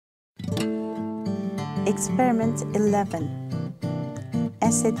Experiment 11.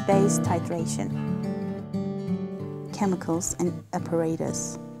 Acid-base titration. Chemicals and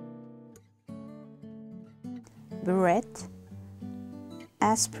apparatus. Burette,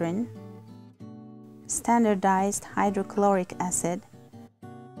 aspirin, standardized hydrochloric acid,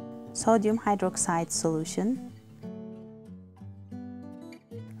 sodium hydroxide solution,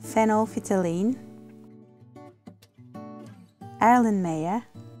 phenolphthalein, Erlenmeyer,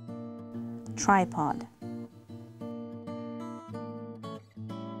 tripod.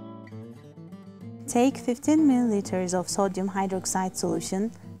 Take 15 ml of sodium hydroxide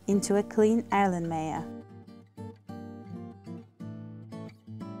solution into a clean Erlenmeyer.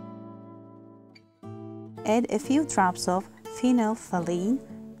 Add a few drops of phenolphthalein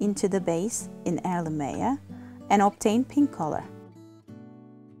into the base in Erlenmeyer and obtain pink color.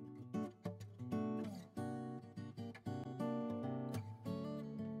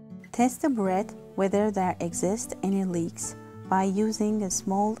 Test the burette whether there exist any leaks by using a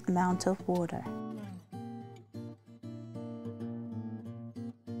small amount of water.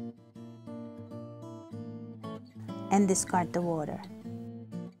 And discard the water.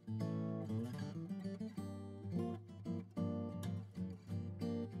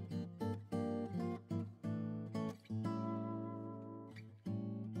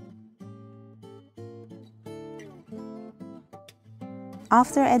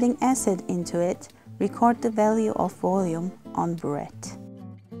 After adding acid into it, record the value of volume on burette.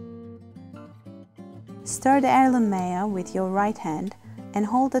 Stir the Erlenmeyer with your right hand and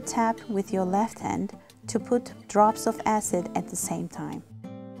hold the tap with your left hand to put drops of acid at the same time.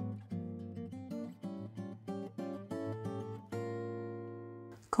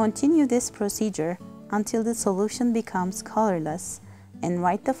 Continue this procedure until the solution becomes colorless and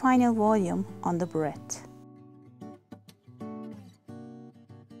write the final volume on the burette.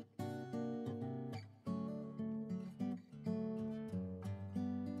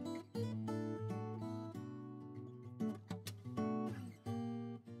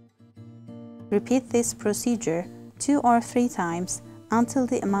 Repeat this procedure 2 or 3 times until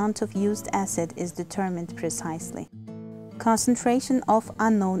the amount of used acid is determined precisely. Concentration of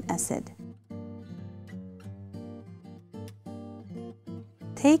unknown acid.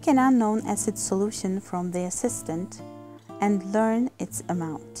 Take an unknown acid solution from the assistant and learn its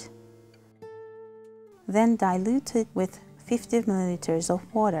amount. Then dilute it with 50 ml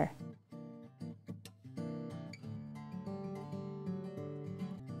of water.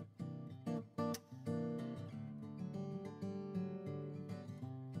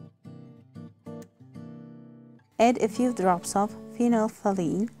 Add a few drops of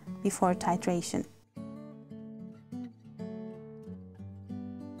phenolphthalein before titration.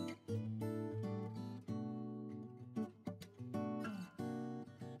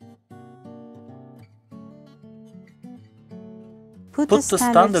 Put the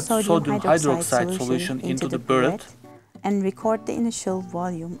standard sodium hydroxide solution into the burette and record the initial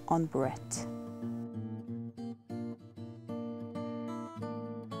volume on burette.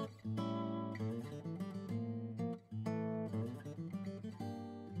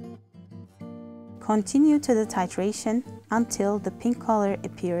 Continue to the titration until the pink color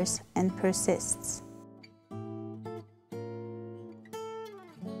appears and persists.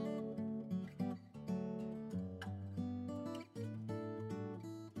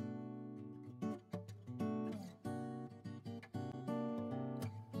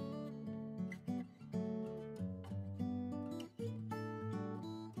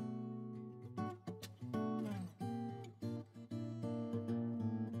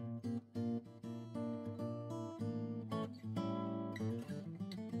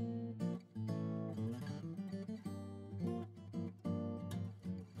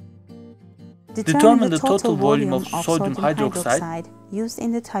 Determine the total volume of sodium hydroxide used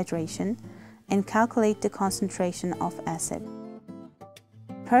in the titration and calculate the concentration of acid.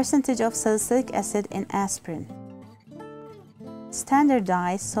 Percentage of salicylic acid in aspirin.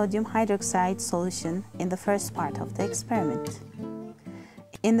 Standardized sodium hydroxide solution in the first part of the experiment.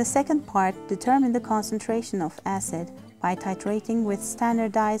 In the second part, determine the concentration of acid by titrating with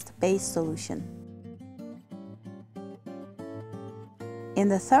standardized base solution. In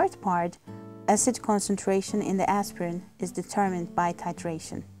the third part, acid concentration in the aspirin is determined by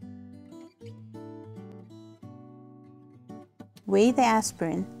titration. Weigh the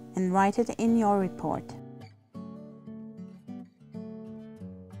aspirin and write it in your report.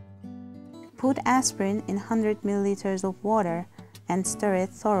 Put aspirin in 100 ml of water and stir it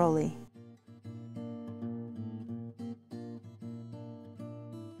thoroughly.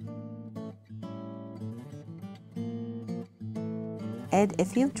 add a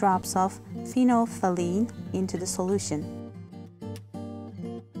few drops of phenolphthalein into the solution.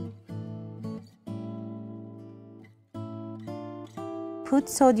 Put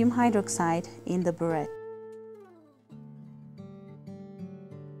sodium hydroxide in the burette.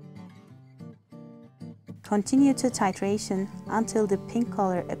 Continue to titration until the pink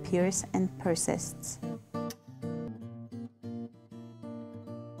color appears and persists.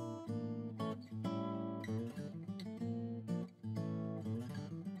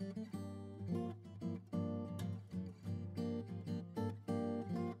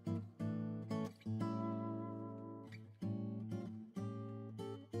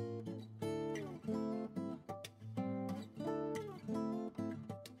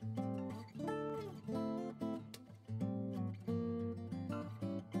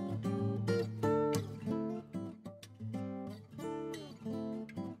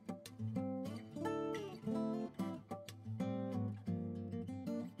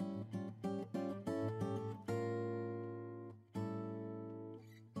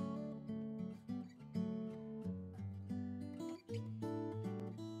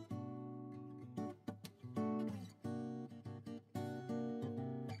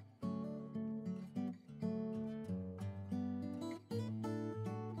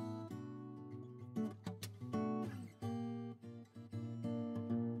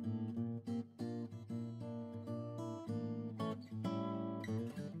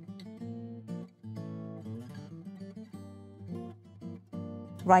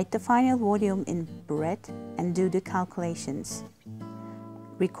 Write the final volume in burette and do the calculations.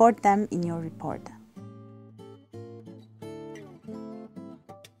 Record them in your report.